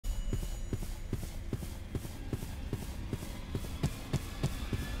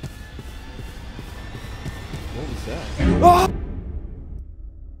that? Ah!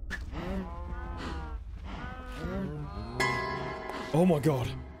 Oh my god.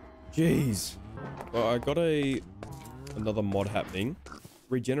 Jeez. Well, I got another mod happening.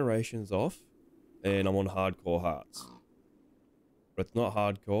 Regeneration's off. And I'm on hardcore hearts. But it's not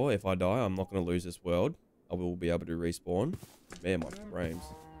hardcore. If I die, I'm not going to lose this world. I will be able to respawn. Man, my frames.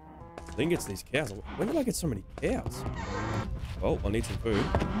 I think it's these cows. When did I get so many cows? Oh, I need some food.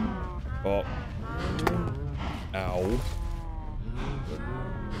 Oh. Ow.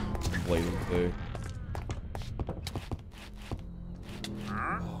 I'm bleeding too.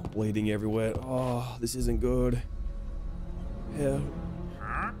 Oh, bleeding everywhere. Oh, this isn't good. Yeah.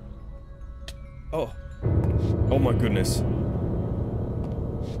 Oh. Oh my goodness.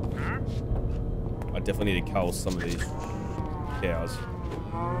 I definitely need to cull some of these cows.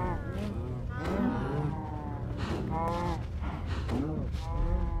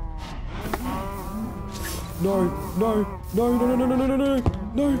 No, no, no, no, no, no, no, no, no, no,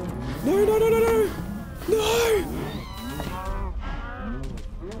 no, no, no, no, no, no, no.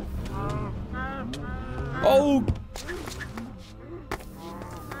 Oh.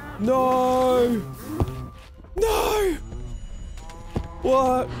 No. No.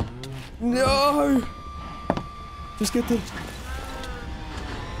 What? No. Just get the...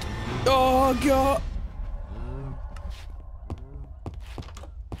 Oh, God.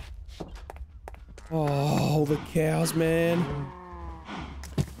 Oh, the cows, man.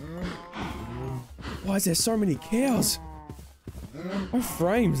 Why is there so many cows? My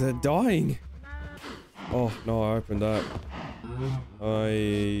frames are dying. Oh, no, I opened that.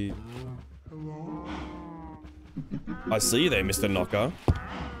 I see you there, Mr. Knocker.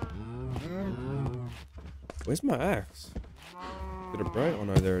 Where's my axe? Did it break? Oh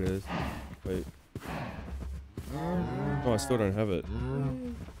no, there it is. Wait. Oh, I still don't have it.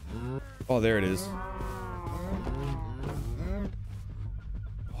 Oh, there it is.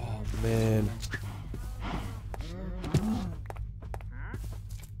 Oh, man.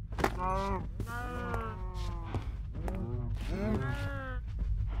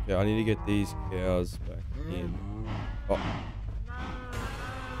 Yeah, I need to get these cows back in. Oh.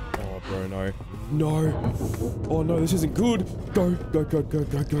 Oh, bro, no. No. Oh, no, this isn't good. Go, go, go, go,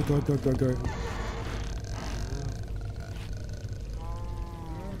 go, go, go, go, go, go.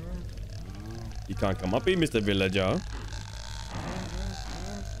 You can't come up here, Mr. Villager.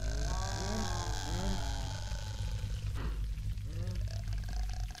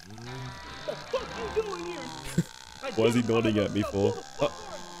 What are you doing here? Why is he nodding at me for? Oh. I'm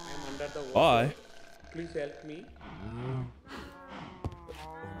under the water. Hi. Please help me.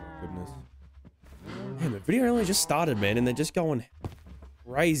 Goodness. Man, the video only just started, man, and they're just going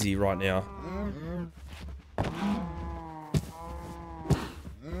crazy right now.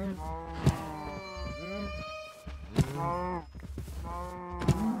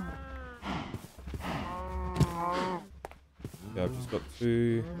 Yeah, I've just got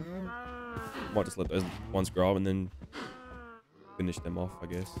two. Might just let those ones grow up and then finish them off, I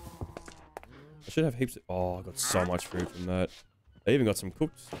guess. I should have heaps of... Oh, I got so much food from that. I even got some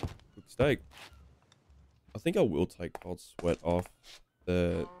cooked steak. I think I will take Cold Sweat off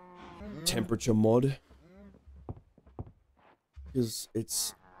the temperature mod. Because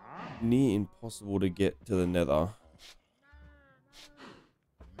it's near impossible to get to the nether.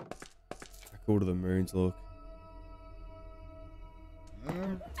 Back all to the moons, look.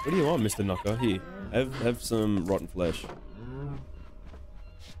 What do you want, Mr. Knocker? Here, have some rotten flesh. Is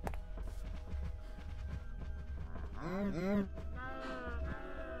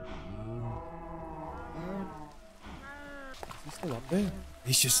he still up there?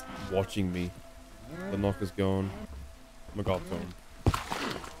 He's just watching me. The knocker's gone. I'm gonna go up to him.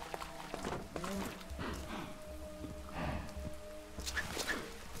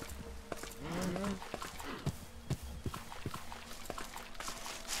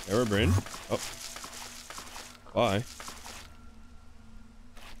 Erebrin. Oh. Bye.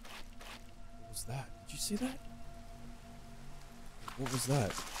 What was that? Did you see that? What was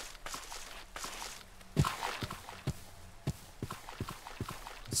that?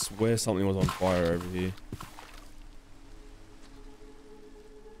 I swear something was on fire over here.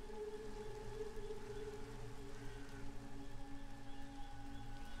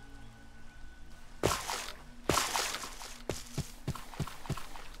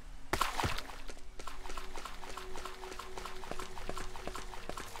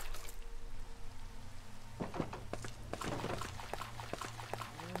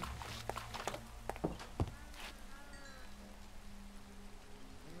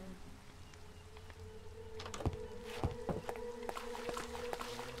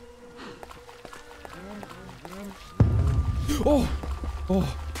 Oh!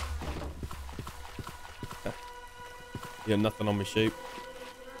 Oh! You got nothing on me, sheep.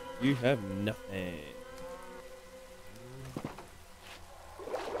 You have nothing.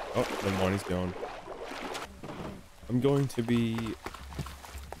 Oh, never mind, he's gone. I'm going to be...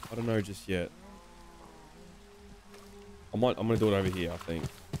 I don't know just yet. I'm gonna do it over here, I think.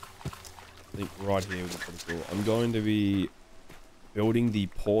 I think right here would be pretty cool. I'm going to be building the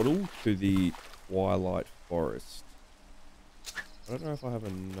portal to the Twilight Forest. I don't know if I have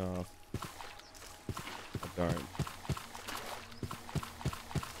enough. I don't.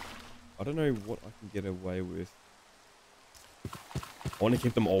 I don't know what I can get away with. I want to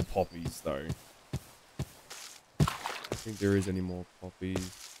keep them all poppies though. I don't think there is any more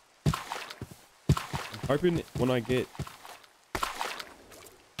poppies. I'm hoping when I get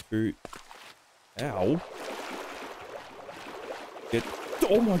to... Ow.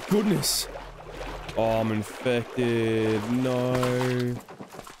 Oh my goodness. Oh, I'm infected. No.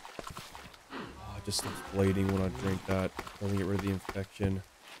 Oh, it just stops bleeding when I drink that. Doesn't get rid of the infection.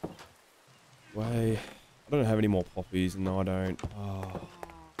 Wait. I don't have any more poppies. No, I don't. Oh.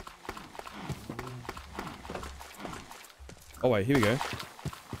 Oh wait, here we go.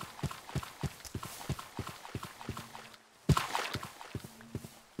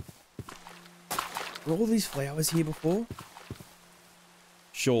 Were all these flowers here before?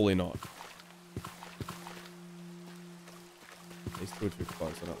 Surely not. These two are too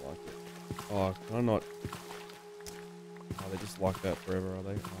close, I don't like it. Oh, can I not? Oh, they're just like that forever, are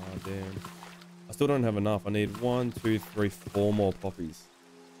they? Oh, damn. I still don't have enough. I need 1, 2, 3, 4 more poppies.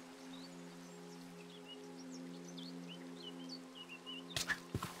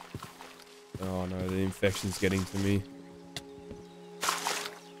 Oh no, the infection's getting to me.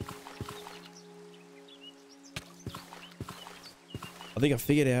 I think I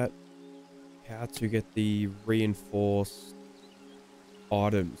figured out how to get the reinforced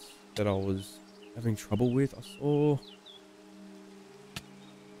items that I was having trouble with. I saw...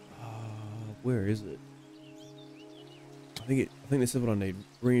 where is it? I think this is what I need.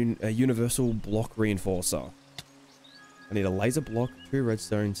 A universal block reinforcer. I need a laser block, 2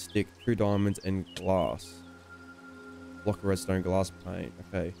 redstone stick, 2 diamonds, and glass. Block of redstone, glass pane.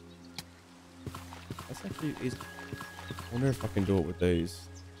 Okay. That's actually easy. I wonder if I can do it with these.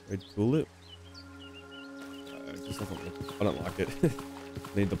 Red tulip? It just doesn't look... I don't like it.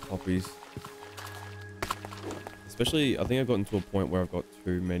 Need the poppies. Especially, I think I've gotten to a point where I've got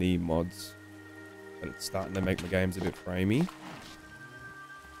too many mods. But it's starting to make my games a bit framey.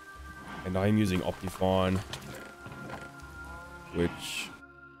 And I'm using Optifine. Which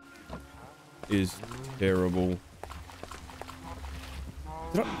is terrible.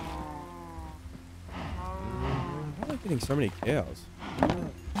 How am I getting so many cows?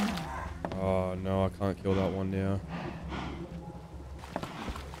 Oh no, I can't kill that one now.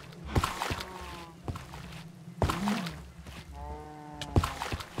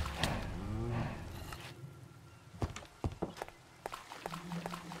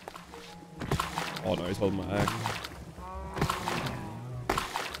 Oh no, he's holding my axe.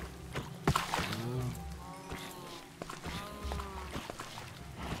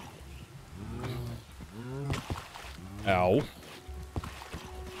 Ow.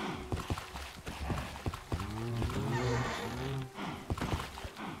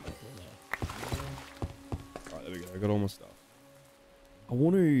 Alright, there we go. I got all my stuff. I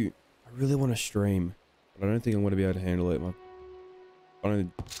really want to stream, but I don't think I'm going to be able to handle it.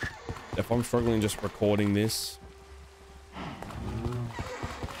 If I'm struggling just recording this,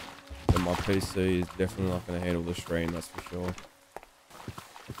 then my PC is definitely not going to handle the stream, that's for sure.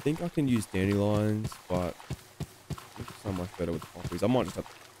 I think I can use dandelions, but it's so much better with poppies. I might just have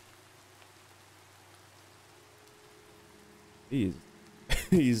to...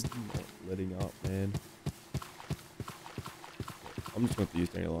 He's not letting up, man. I'm just going to use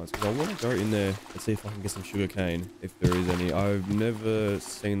dandelions because I want to go in there and see if I can get some sugar cane, if there is any. I've never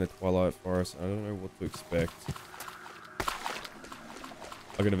seen the Twilight Forest. I don't know what to expect.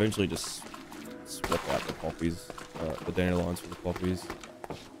 I can eventually just swap out the poppies, the dandelions for the poppies.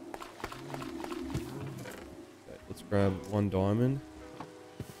 Okay, let's grab 1 diamond.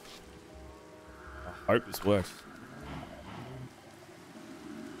 I hope this works.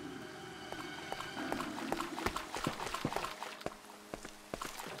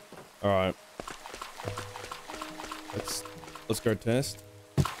 All right, let's go test.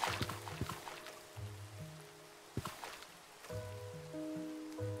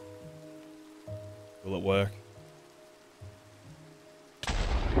 Will it work?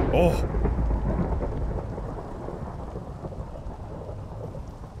 Oh!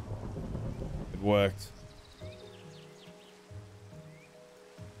 It worked.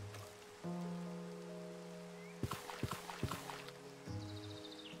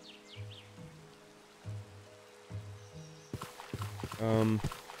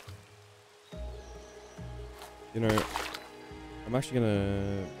 You know, I'm actually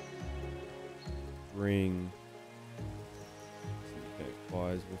gonna bring some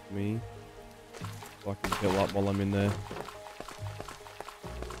campfires with me so I can heal up while I'm in there.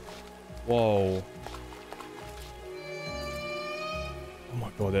 Whoa. Oh my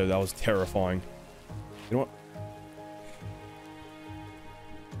god, that was terrifying. You know what?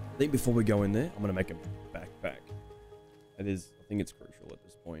 I think before we go in there, I'm gonna make a backpack. I think it's crucial at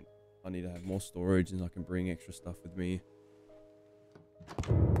this point. I need to have more storage and I can bring extra stuff with me.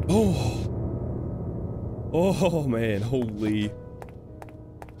 Oh! Oh man, holy.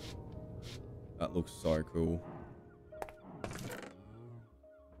 That looks so cool.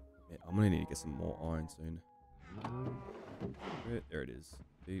 Man, I'm gonna need to get some more iron soon. There it is.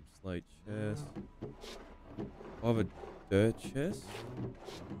 Deep slate chest. I have a dirt chest?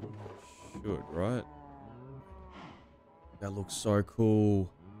 Should, right? That looks so cool.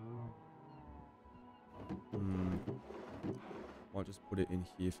 Might just put it in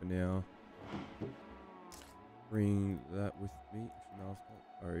here for now. Bring that with me. Actually, no, I've got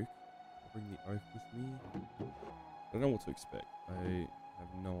oak. I'll bring the oak with me. I don't know what to expect. I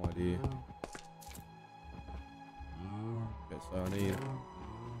have no idea. Okay, so I need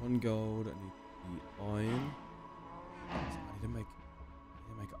 1 gold. I need the iron. So I need to make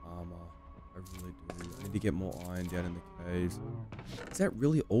armor. I really do. I need to get more iron down in the caves. Is that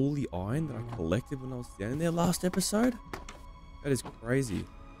really all the iron that I collected when I was down there last episode? That is crazy.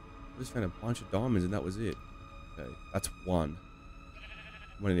 I just found a bunch of diamonds and that was it. Okay, that's 1.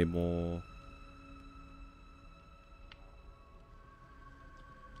 I'm gonna need more.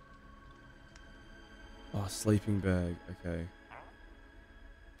 Oh, sleeping bag. Okay.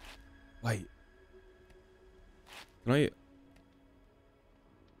 Wait. Can I...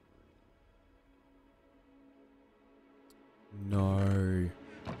 No.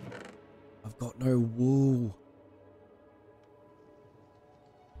 I've got no wool.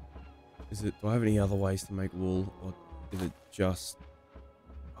 Do I have any other ways to make wool? Or is it just...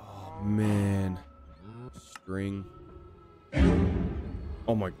 Oh, man. String.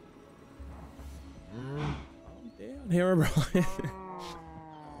 Oh, my... I'm down here, Brian.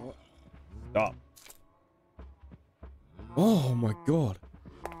 Stop. Oh, my God.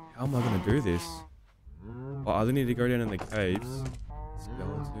 How am I going to do this? Oh, I need to go down in the caves.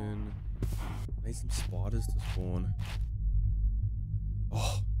 Skeleton. I need some spiders to spawn.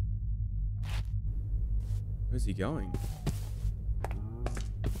 Oh. Where's he going?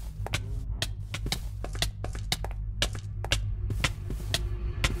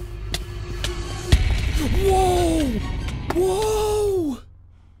 Whoa! Whoa!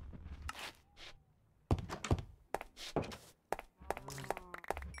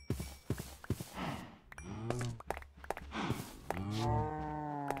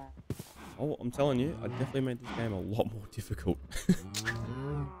 Oh, I'm telling you, I definitely made this game a lot more difficult.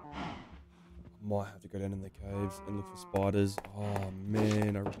 Might have to go down in the caves and look for spiders. Oh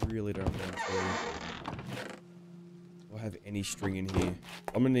man, I really don't want to. Do I have any string in here?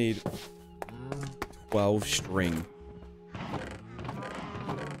 I'm gonna need 12 string.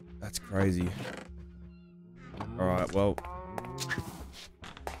 That's crazy. Alright, well.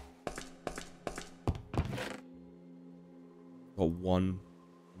 Got 1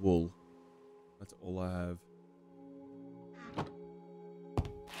 wool. That's all I have.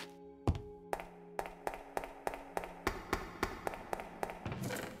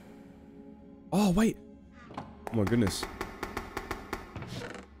 Oh, wait. Oh, my goodness.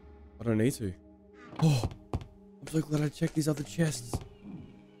 I don't need to. Oh, I'm so glad I checked these other chests.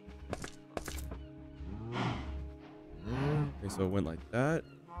 Okay, so it went like that.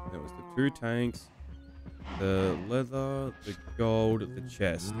 There was the 2 tanks, the leather, the gold, the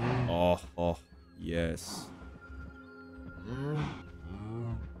chest. Oh, yes.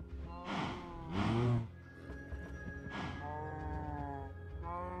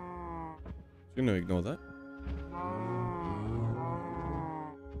 I'm gonna ignore that.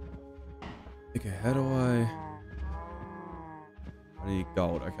 Okay, how do I need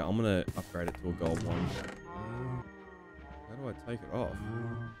gold. Okay, I'm gonna upgrade it to a gold one. How do I take it off?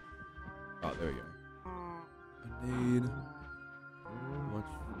 Oh, there we go. I need much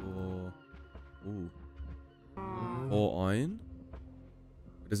for 4 iron.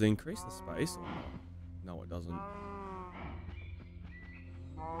 Does it increase the space or not? No, it doesn't.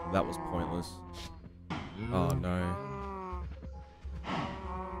 That was pointless. Oh no.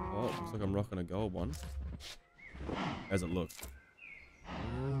 Oh, looks like I'm rocking a gold one. How's it look?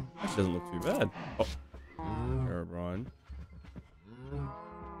 Actually doesn't look too bad. Oh, Herobrine.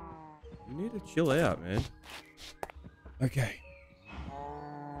 You need to chill out, man. Okay.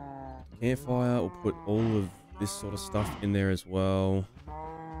 campfire. We'll put all of this sort of stuff in there as well.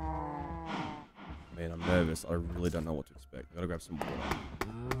 Man, I'm nervous. I really don't know what to expect. I gotta grab some water.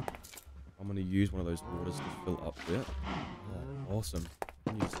 I'm gonna use one of those waters to fill up there. Oh, awesome. I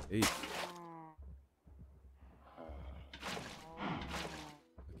can use these.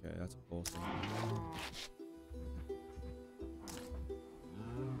 Okay, that's awesome.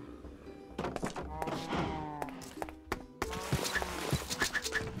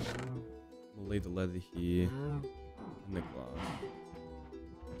 We'll leave the leather here and the glass.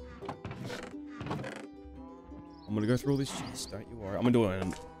 I'm gonna go through all this chests, don't you worry. I'm gonna do it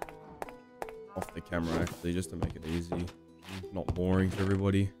off the camera actually, just to make it easy. Not boring for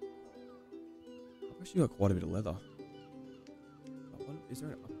everybody. I've actually got quite a bit of leather. Is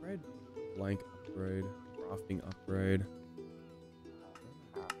there an upgrade? Blank upgrade. Crafting upgrade.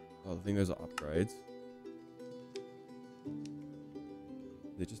 Oh, I think those are upgrades.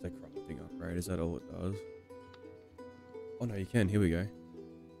 Is it just a crafting upgrade? Is that all it does? Oh no, you can. Here we go.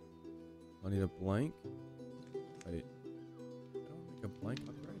 I need a blank. Wait. Did I make a blank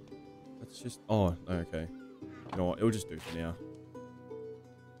upgrade? That's just... Oh, okay. You know what? It'll just do for now.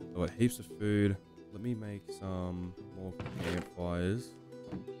 I've got heaps of food. Let me make some more campfires.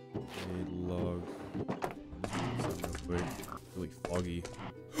 Need logs. Just real quick. Really foggy.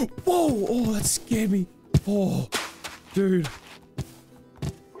 Whoa! Oh, that scared me. Oh, dude.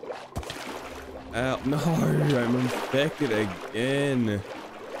 Ow, no, I'm infected again.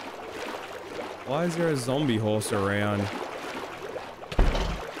 Why is there a zombie horse around?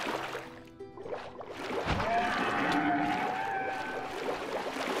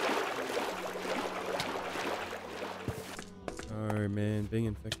 Oh man, being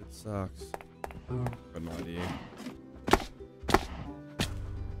infected sucks. Got no idea.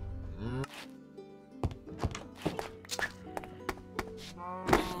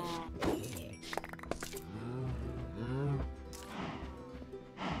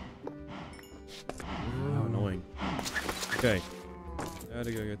 How annoying. Okay, now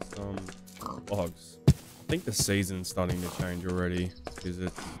to go get some logs. I think the season's starting to change already because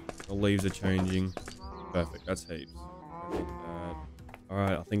the leaves are changing. Perfect, that's heaps.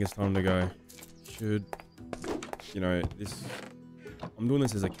 Alright, I think it's time to go. Should, you know, this... I'm doing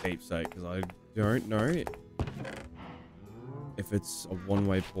this as a keepsake because I don't know if it's a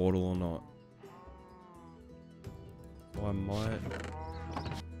one-way portal or not. So I might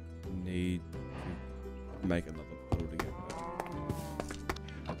need to make another portal to get back.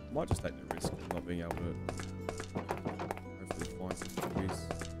 I might just take the risk of not being able to hopefully find some trees.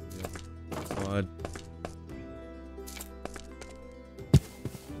 Yeah, outside.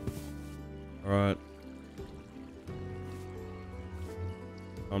 Alright.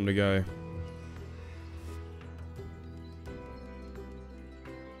 Time to go.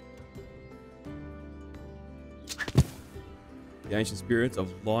 The ancient spirits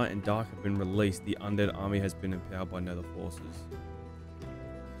of light and dark have been released. The undead army has been empowered by nether forces.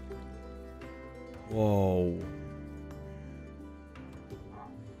 Whoa.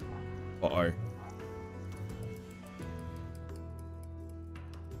 Uh-oh.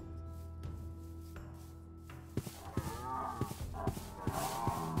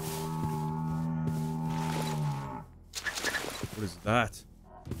 What is that?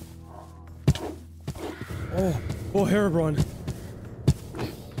 Oh, oh, Herobrine.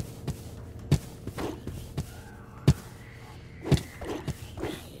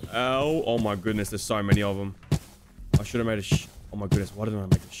 Ow. Oh my goodness, there's so many of them. I should have made a oh my goodness, why didn't I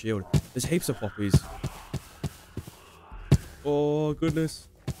make a shield? There's heaps of poppies. Oh goodness.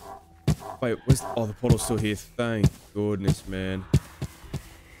 Wait, where's... Oh, the portal's still here. Thank goodness, man.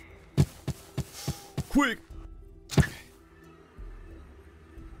 Quick!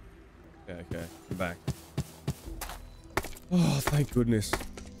 Okay, I'm back. Oh, thank goodness.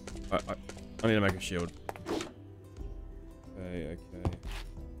 I need to make a shield. Okay.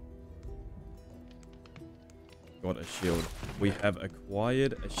 Got a shield. We have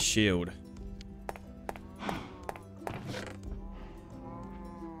acquired a shield.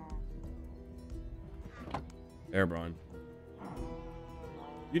 Herobrine.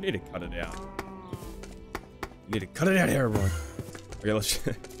 You need to cut it out. You need to cut it out, Herobrine. Okay,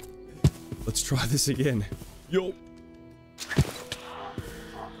 let's try this again. Yo.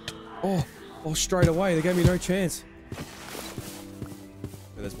 Oh, straight away. They gave me no chance. Okay,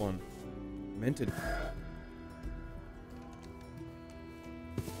 there's one. Mented.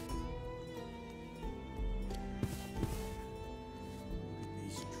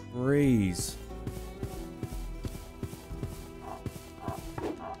 These trees.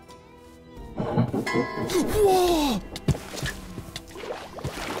 Whoa!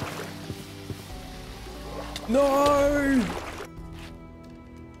 No!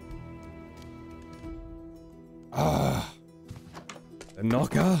 Ah. The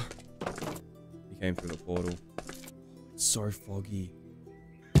knocker. He came through the portal. It's so foggy.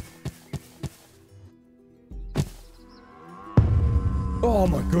 Oh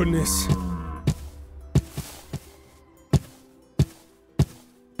my goodness.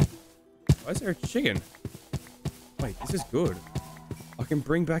 Why is there a chicken? Wait, this is good. I can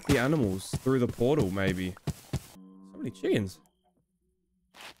bring back the animals through the portal, maybe. So many chickens.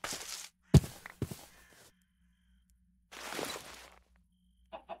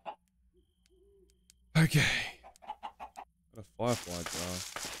 Okay. Got a firefly jar.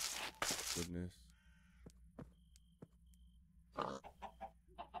 Goodness.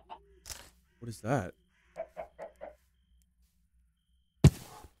 What is that?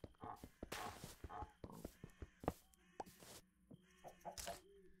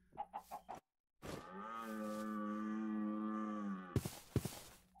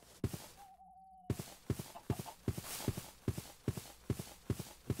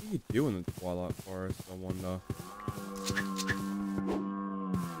 What do you do in the Twilight Forest, I wonder?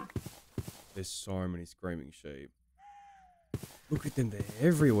 There's so many screaming sheep. Look at them, they're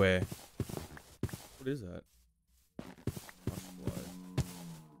everywhere. What is that?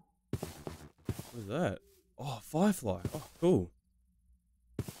 What is that? Oh, firefly. Oh, cool.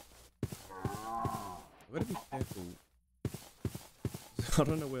 I've got to be careful. I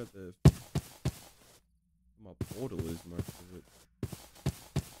don't know where my portal is most of it.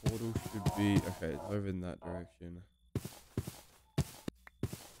 Portal should be... Okay, it's over in that direction.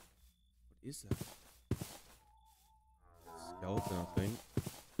 What is that? Skeleton, I think.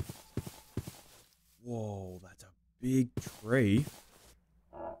 Whoa, that's a big tree.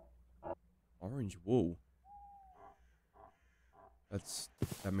 Orange wool.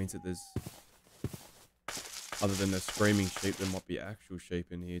 That means that there's... Other than the screaming sheep, there might be actual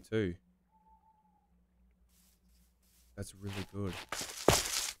sheep in here too. That's really good.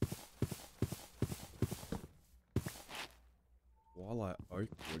 Twilight oak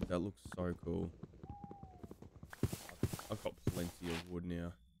wood, that looks so cool. I've got plenty of wood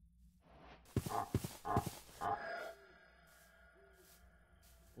now.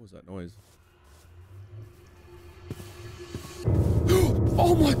 What was that noise?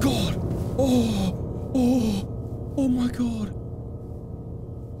 Oh my god! Oh! Oh! Oh my god!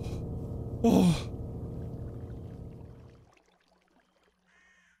 Oh!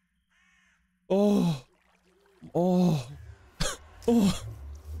 Oh! Oh! Oh!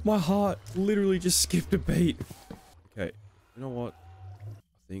 My heart literally just skipped a beat. Okay, you know what? I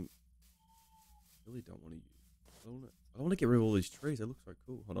think I really don't want to use. I don't want to get rid of all these trees. They look so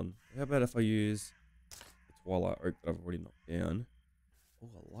cool. Hold on. How about if I use the Twilight oak that I've already knocked down? Oh,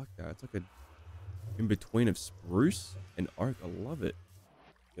 I like that. It's like a in between of spruce and oak. I love it.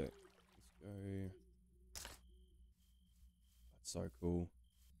 Okay, let's go. That's so cool.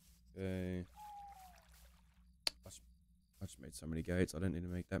 Okay. I just made so many gates. I don't need to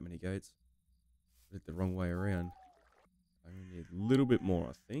make that many gates. I did it the wrong way around. I only need a little bit more,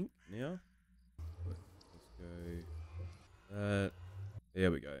 I think, now. Let's go. That. There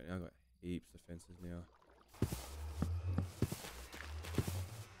we go. Now I've got heaps of fences now.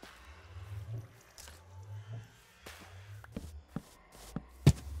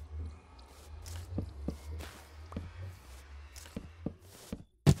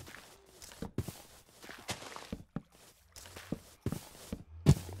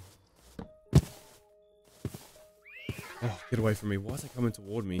 Oh, get away from me. Why is it coming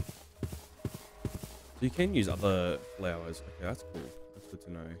toward me? So you can use other flowers. Okay, that's cool. That's good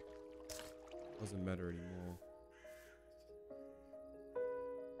to know. Doesn't matter anymore.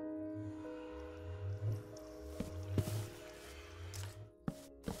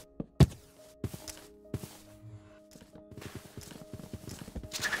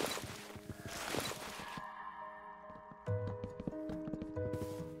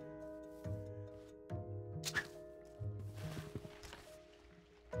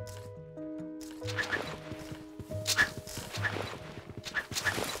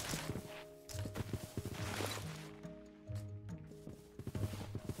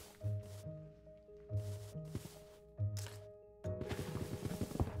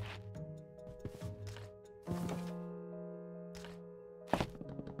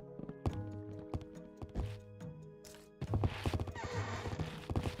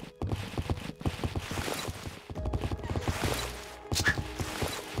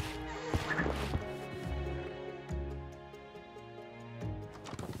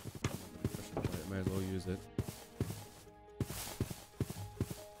 May as well use it.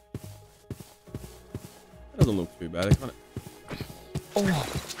 That doesn't look too bad. It kind of.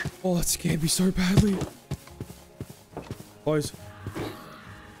 Oh, that scared me so badly. Close.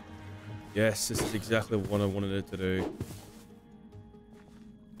 Yes, this is exactly what I wanted it to do.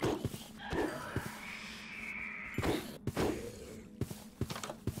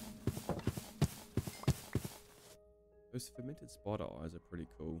 Those fermented spider eyes are pretty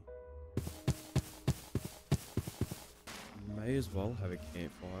cool. May as well have a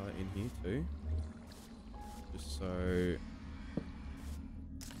campfire in here too. Just so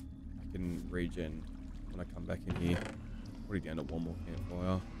I can regen when I come back in here. Already down to one more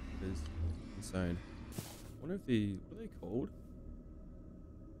campfire. It is insane. I wonder if what are they called?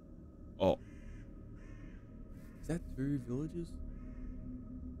 Oh. Is that 2 villages?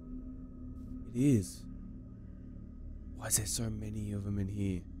 It is. Why is there so many of them in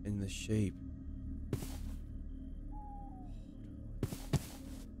here? And the sheep.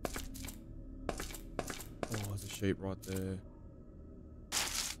 Oh, there's a sheep right there.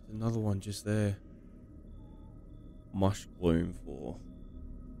 There's another one just there. Mush bloom for.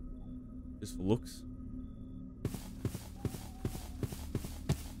 Just for looks.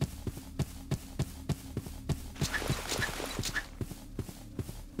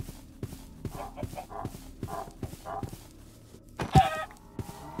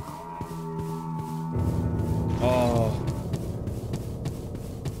 Oh.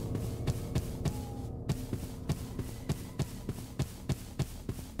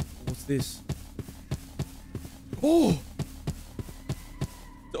 What's this? Oh!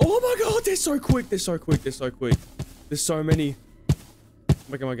 Oh my god, they're so quick, they're so quick, they're so quick. There's so many.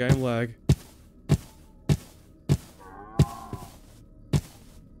 Making my game lag.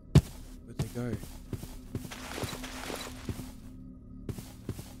 Where'd they go?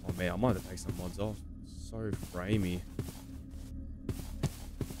 Oh man, I might have to take some mods off. So framey.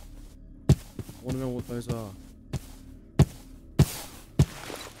 I want to know what those are.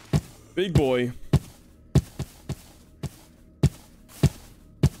 Big boy.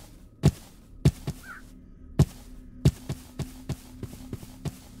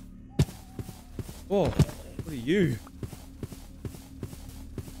 Whoa, what are you?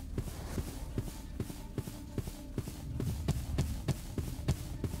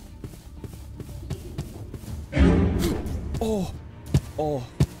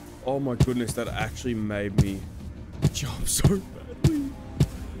 Oh my goodness, that actually made me jump so badly.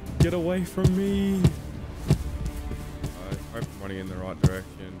 Get away from me. I hope I'm running in the right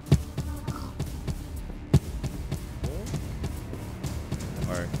direction.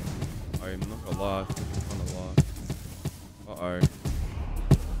 Oh, I'm not gonna lie, I'm kind of lie. Uh-oh.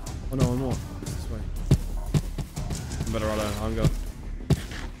 Oh no, I'm not. It's this way. I'm better run out of hunger.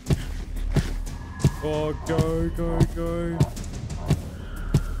 Oh, go, go, go.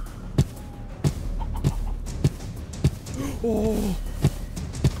 Oh,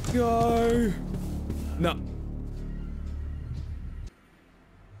 go. No.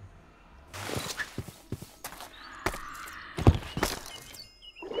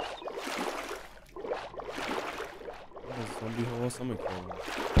 Zombie horse, I'm gonna kill him.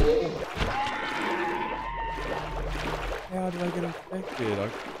 How did I get infected?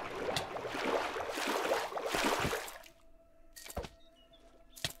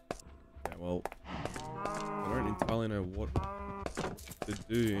 Yeah, well, I don't entirely know what to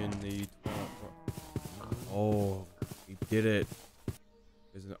do in the Twilight. Oh, we did it.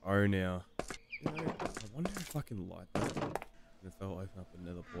 There's an O now. You know, I wonder if I can light that and if they'll open up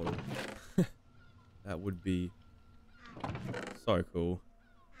another portal. That would be so cool.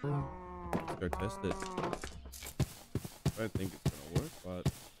 Let's go test it. I don't think it's gonna work, but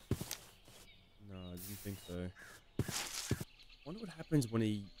no, I didn't think so. Wonder what happens when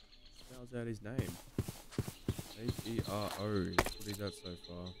he spells out his name. H-E-R-O. That's what he's at so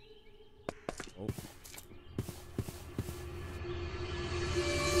far. Oh.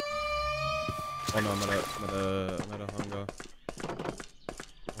 Oh no, I'm at a hunger.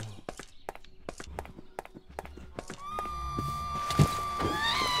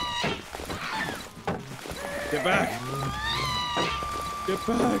 Get back! Get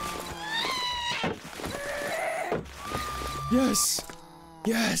back! Yes!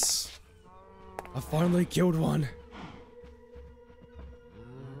 Yes! I finally killed one!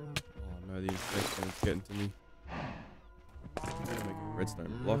 Oh no, the infection is getting to me. I'm gonna make a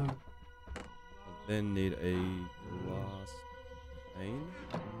redstone block. I then need a glass pane.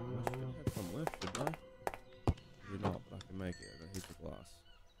 I should have some left, shouldn't I? Maybe not, but I can make it. I got heaps of glass.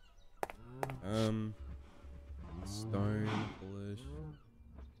 Stone, polish.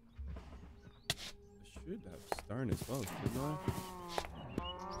 I should have stone as well, shouldn't I?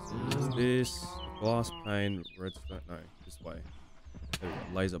 So there's this. Glass pane, redstone. No, this way. There we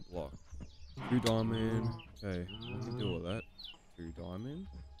go. Laser block. 2 diamond. Okay, I can do all that. 2 diamond.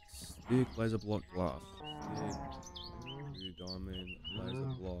 Stick, laser block, glass. Stick, 2 diamond, laser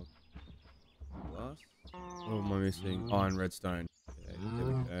block, glass. What am I missing? Iron, redstone. Okay, there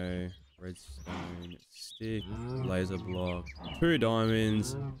we go. Redstone, stick, laser block, 2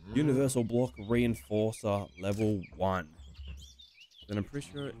 diamonds, universal block reinforcer, level 1. Then I'm pretty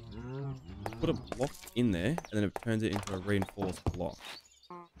sure put a block in there, and then it turns it into a reinforced block.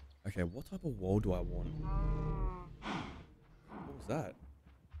 Okay, what type of wall do I want? What was that?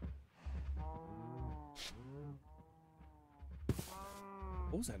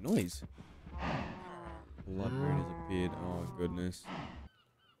 What was that noise? Blood moon has appeared. Oh, goodness.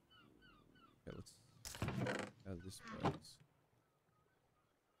 Okay, let's see how this works.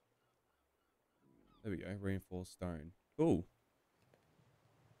 There we go. Reinforced stone. Cool.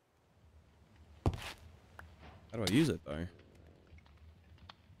 How do I use it, though?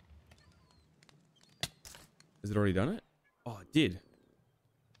 Has it already done it? Oh, it did.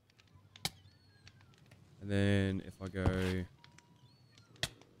 And then if I go...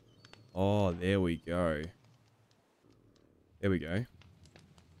 Oh, there we go. There we go.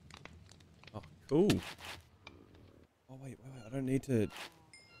 Oh, cool. Oh, wait. I don't need to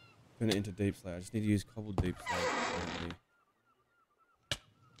turn it into deep slate. I just need to use cobbled deep slate.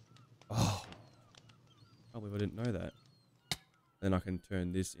 Oh. I can't believe I didn't know that. Then I can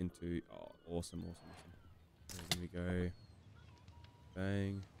turn this into... Oh, awesome. There we go.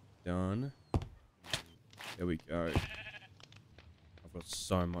 Bang. Done. There we go. I've got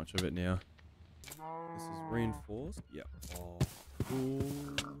so much of it now. This is reinforced. Yep. Oh, cool.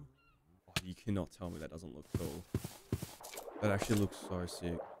 Oh, you cannot tell me that doesn't look cool. That actually looks so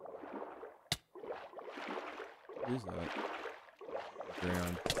sick. What is that?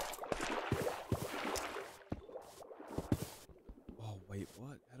 Ground. Oh, wait,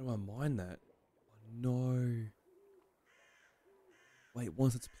 what? How do I mine that? Oh, no. Wait,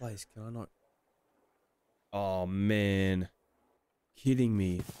 once it's placed, can I not? Oh, man. Kidding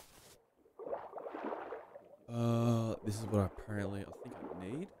me. This is what apparently I think I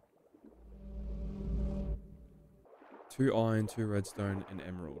need. 2 iron, 2 redstone, and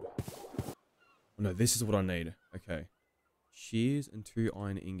emerald. Oh, no, this is what I need. Okay. Shears and 2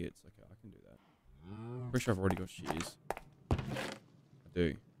 iron ingots. Okay, I can do that. Pretty sure I've already got shears. I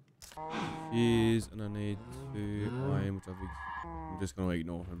do. Shears, and I need 2 iron, which I'm just going to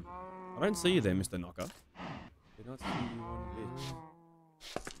ignore him. I don't see you there, Mr. Knocker. Did not see you one bit.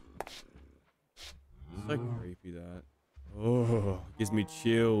 So creepy, that. Oh, gives me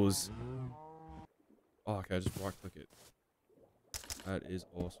chills. Oh, okay, just right click it. That is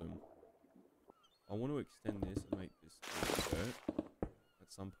awesome. I want to extend this and make this dirt at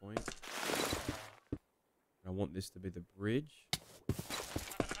some point. I want this to be the bridge.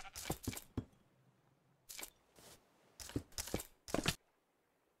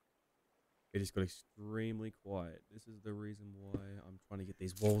 It just got extremely quiet. This is the reason why I'm trying to get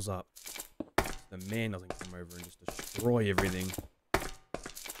these walls up. So the man doesn't come over and just destroy everything.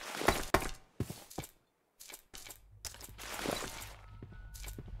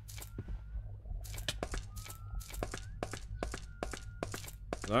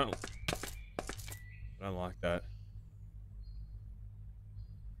 I don't like that.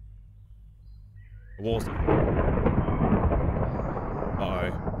 The walls. Uh-oh.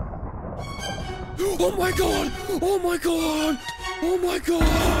 Oh my god! Oh my god! Oh my god!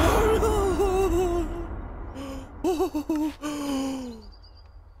 Oh.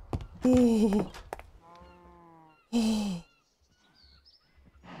 Oh. Oh.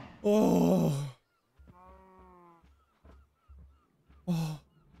 Oh. Oh.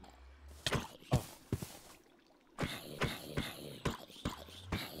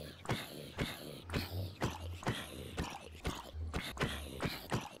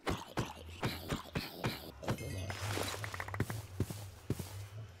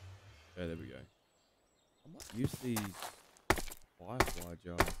 Okay, there we go. I might use these firefly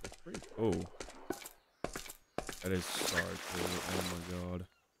jars. They're pretty cool. That is so cool. Oh my god.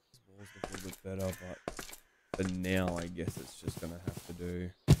 This wall's look a little bit better, but for now, I guess it's just gonna have to do.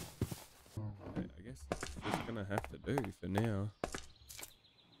 Okay, I guess it's just gonna have to do for now.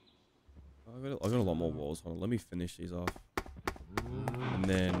 I got a lot more walls. Hold on, let me finish these off. And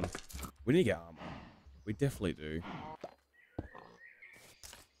then we need to get armor. We definitely do.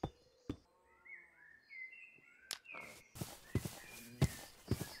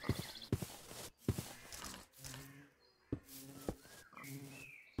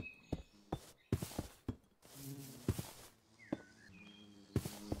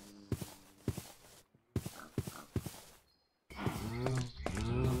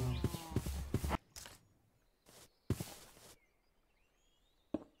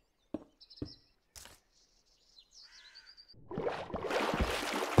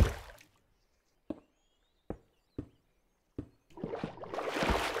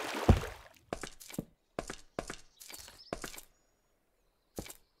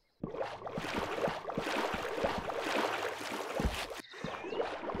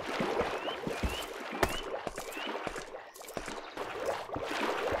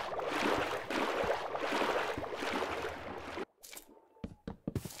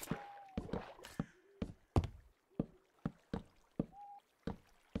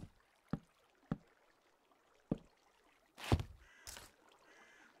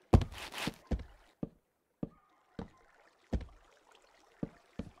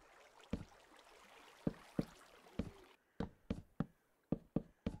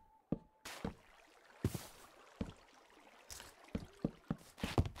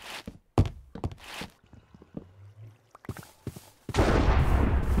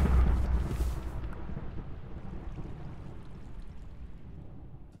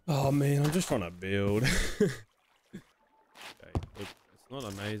 Oh man, I'm just trying to build. Okay, look, it's not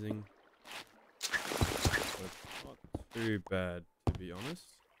amazing. But it's not too bad, to be honest.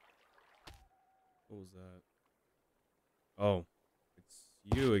 What was that? Oh, it's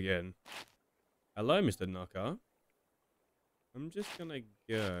you again. Hello, Mr. Knocker. I'm just gonna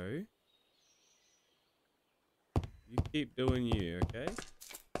go. You keep doing you, okay?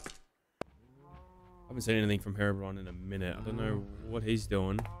 I haven't seen anything from Herobrine in a minute. I don't know what he's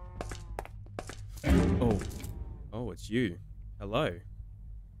doing. Oh. Oh, it's you. Hello.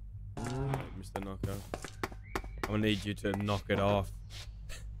 Mr. Knocker. I'm gonna need you to knock it off.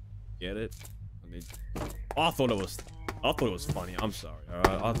 Get it? Oh, I thought it was funny. I'm sorry. Alright,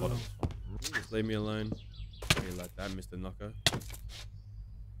 I thought it was funny. Just leave me alone. You like that, Mr. Knocker.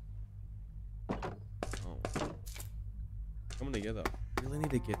 Oh. Coming together. Really need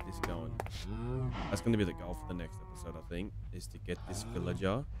to get this going. That's going to be the goal for the next episode, I think, is to get this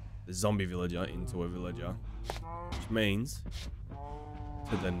villager, the zombie villager, into a villager, which means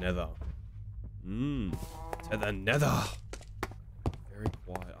to the nether. To the nether. Very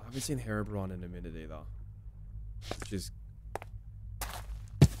quiet. I haven't seen Herobrine in a minute either, which is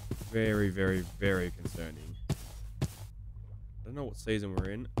very, very, very concerning. I don't know what season we're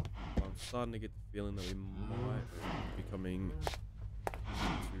in. But I'm starting to get the feeling that we might be coming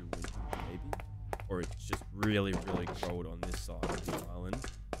to winter, maybe, or it's just really, really cold on this side of the island.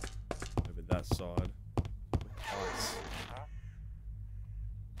 Over that side, ice.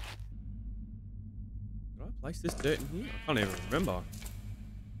 Did I place this dirt in here? I can't even remember.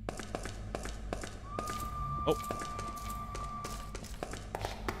 Oh.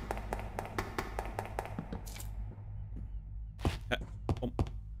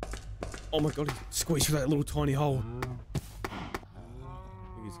 Oh my god, he squeezed through that little tiny hole. I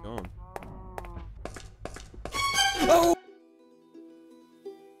think he's gone. Oh!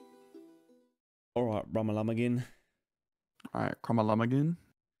 Alright, Rumalum again. Alright, Cromalum again.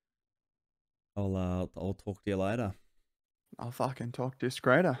 I'll talk to you later. I'll fucking talk to you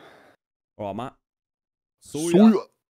straighter. Alright, mate. See ya.